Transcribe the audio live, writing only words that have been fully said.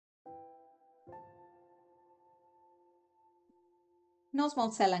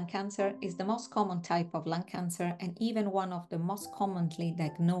Non-small cell lung cancer is the most common type of lung cancer and even one of the most commonly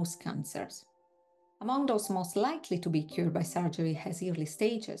diagnosed cancers. Among those most likely to be cured by surgery has early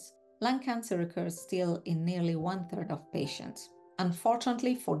stages. Lung cancer occurs still in nearly 1/3 of patients.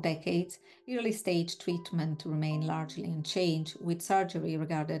 Unfortunately, for decades, early stage treatment remained largely unchanged, with surgery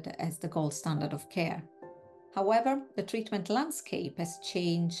regarded as the gold standard of care. However, the treatment landscape has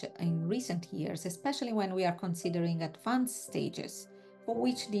changed in recent years, especially when we are considering advanced stages, for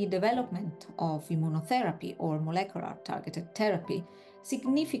which the development of immunotherapy or molecular targeted therapy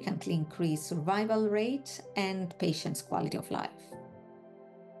significantly increased survival rates and patients' quality of life.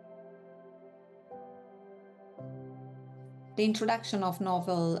 The introduction of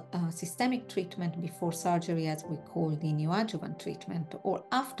novel systemic treatment before surgery, as we call the neoadjuvant treatment, or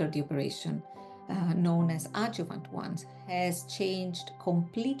after the operation, known as adjuvant ones, has changed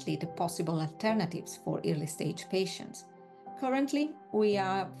completely the possible alternatives for early stage patients. Currently, we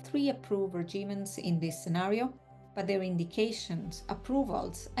have 3 approved regimens in this scenario, but their indications,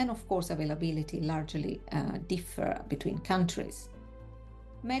 approvals, and of course availability largely differ between countries.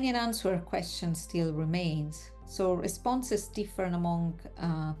 Many unanswered questions still remains, so responses differ among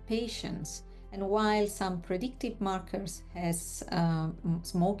patients. And while some predictive markers as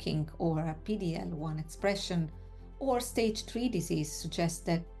smoking or PD-L1 expression or stage 3 disease suggest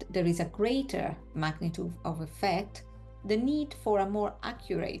that there is a greater magnitude of effect, the need for a more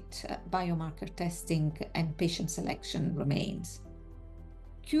accurate biomarker testing and patient selection remains.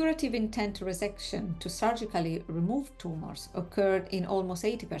 Curative intent resection to surgically remove tumors occurred in almost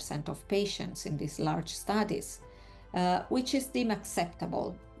 80% of patients in these large studies, which is deemed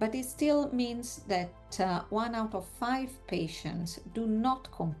acceptable, but it still means that 1 out of 5 patients do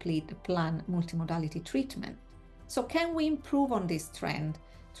not complete the planned multimodality treatment. So can we improve on this trend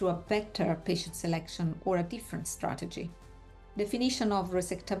through a better patient selection or a different strategy? Definition of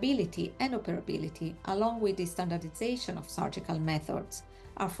resectability and operability, along with the standardization of surgical methods,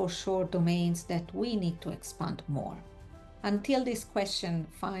 are for sure domains that we need to expand more. Until this question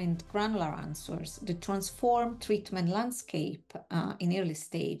finds granular answers, the transformed treatment landscape in early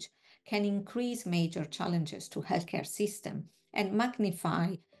stage can increase major challenges to healthcare system and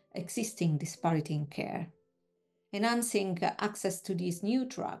magnify existing disparity in care. Enhancing access to these new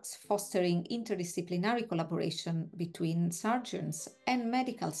drugs, fostering interdisciplinary collaboration between surgeons and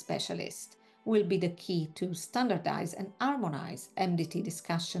medical specialists will be the key to standardize and harmonize MDT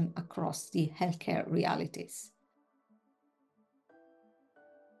discussion across the healthcare realities.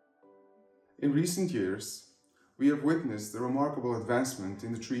 In recent years, we have witnessed a remarkable advancement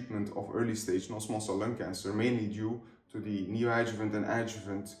in the treatment of early-stage non-small cell lung cancer, mainly due to the neoadjuvant and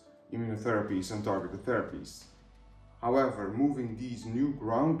adjuvant immunotherapies and targeted therapies. However, moving these new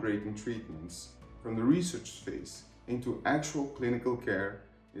groundbreaking treatments from the research phase into actual clinical care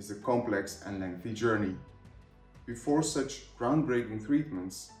is a complex and lengthy journey. Before such groundbreaking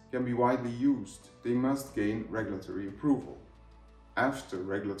treatments can be widely used, they must gain regulatory approval. After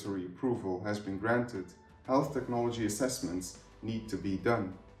regulatory approval has been granted, health technology assessments need to be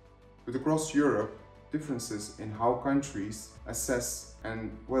done. But across Europe, differences in how countries assess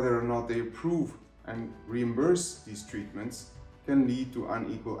and whether or not they approve and reimburse these treatments can lead to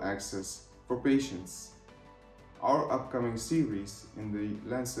unequal access for patients. Our upcoming series in the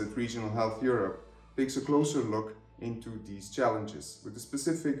Lancet Regional Health Europe takes a closer look into these challenges with a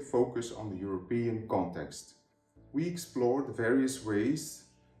specific focus on the European context. We explore the various ways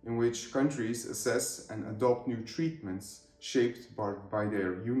in which countries assess and adopt new treatments shaped by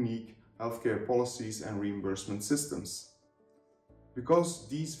their unique healthcare policies and reimbursement systems. Because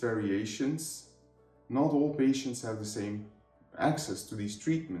these variations, not all patients have the same access to these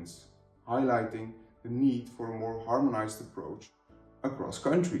treatments, highlighting the need for a more harmonized approach across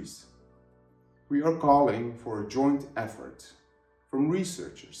countries. We are calling for a joint effort from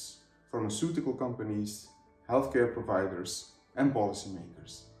researchers, pharmaceutical companies, healthcare providers, and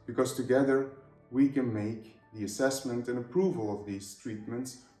policymakers, because together we can make the assessment and approval of these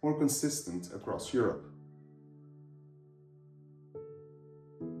treatments more consistent across Europe.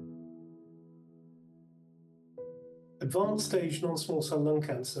 Advanced stage non-small cell lung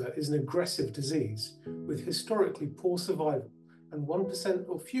cancer is an aggressive disease with historically poor survival and 1%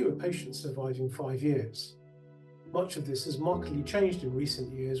 or fewer patients surviving 5 years. Much of this has markedly changed in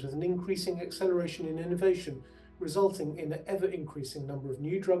recent years with an increasing acceleration in innovation resulting in an ever-increasing number of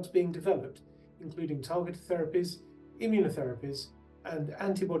new drugs being developed, including targeted therapies, immunotherapies, and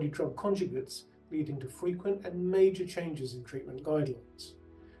antibody-drug conjugates, leading to frequent and major changes in treatment guidelines.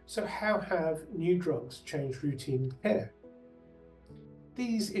 So how have new drugs changed routine care?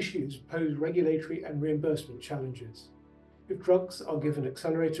 These issues pose regulatory and reimbursement challenges. If drugs are given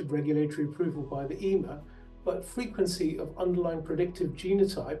accelerated regulatory approval by the EMA, but frequency of underlying predictive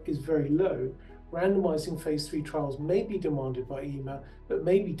genotype is very low, randomizing phase 3 trials may be demanded by EMA, but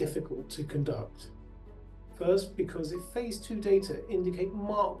may be difficult to conduct. First, because if phase 2 data indicate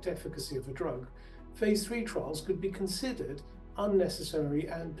marked efficacy of a drug, phase 3 trials could be considered unnecessary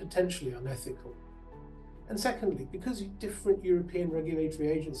and potentially unethical. And secondly, because different European regulatory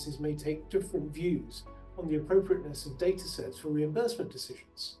agencies may take different views on the appropriateness of datasets for reimbursement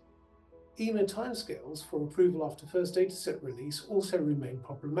decisions. EMA timescales for approval after first dataset release also remain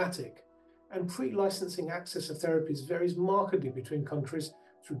problematic, and pre-licensing access of therapies varies markedly between countries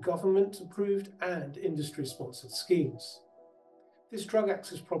through government-approved and industry-sponsored schemes. This drug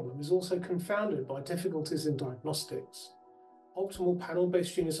access problem is also confounded by difficulties in diagnostics. Optimal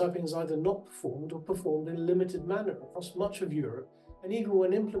panel-based genotyping is either not performed or performed in a limited manner across much of Europe, and even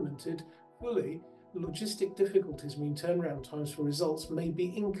when implemented fully, logistic difficulties mean turnaround times for results may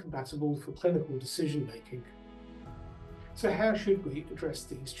be incompatible for clinical decision-making. So how should we address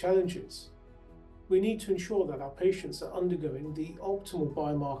these challenges? We need to ensure that our patients are undergoing the optimal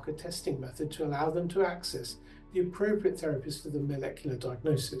biomarker testing method to allow them to access the appropriate therapies for the molecular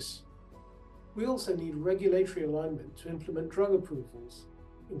diagnosis. We also need regulatory alignment to implement drug approvals,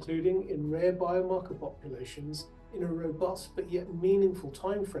 including in rare biomarker populations in a robust but yet meaningful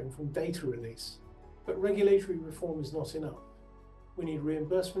timeframe from data release. But regulatory reform is not enough. We need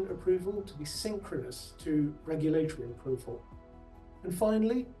reimbursement approval to be synchronous to regulatory approval. And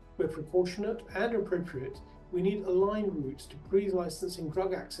finally, where proportionate and appropriate, we need aligned routes to pre-licensing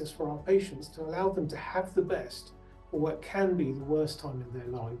drug access for our patients to allow them to have the best for what can be the worst time in their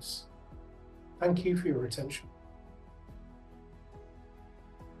lives. Thank you for your attention.